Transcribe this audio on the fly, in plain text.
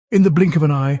In the blink of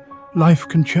an eye, life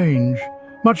can change,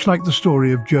 much like the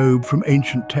story of Job from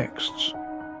ancient texts.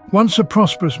 Once a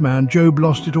prosperous man, Job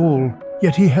lost it all,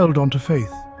 yet he held on to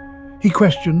faith. He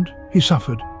questioned, he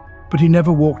suffered, but he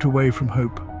never walked away from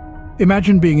hope.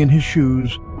 Imagine being in his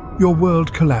shoes. Your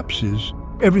world collapses,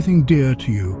 everything dear to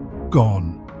you,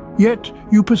 gone. Yet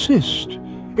you persist.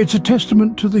 It's a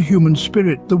testament to the human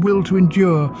spirit, the will to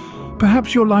endure.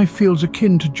 Perhaps your life feels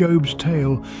akin to Job's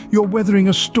tale. You're weathering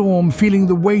a storm, feeling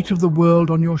the weight of the world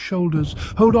on your shoulders.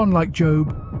 Hold on like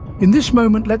Job. In this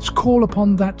moment, let's call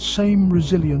upon that same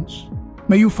resilience.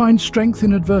 May you find strength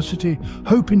in adversity,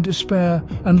 hope in despair,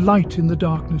 and light in the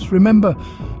darkness. Remember,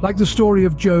 like the story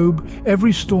of Job,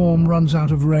 every storm runs out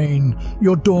of rain.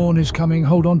 Your dawn is coming.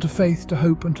 Hold on to faith, to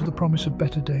hope, and to the promise of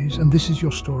better days. And this is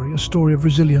your story, a story of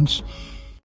resilience.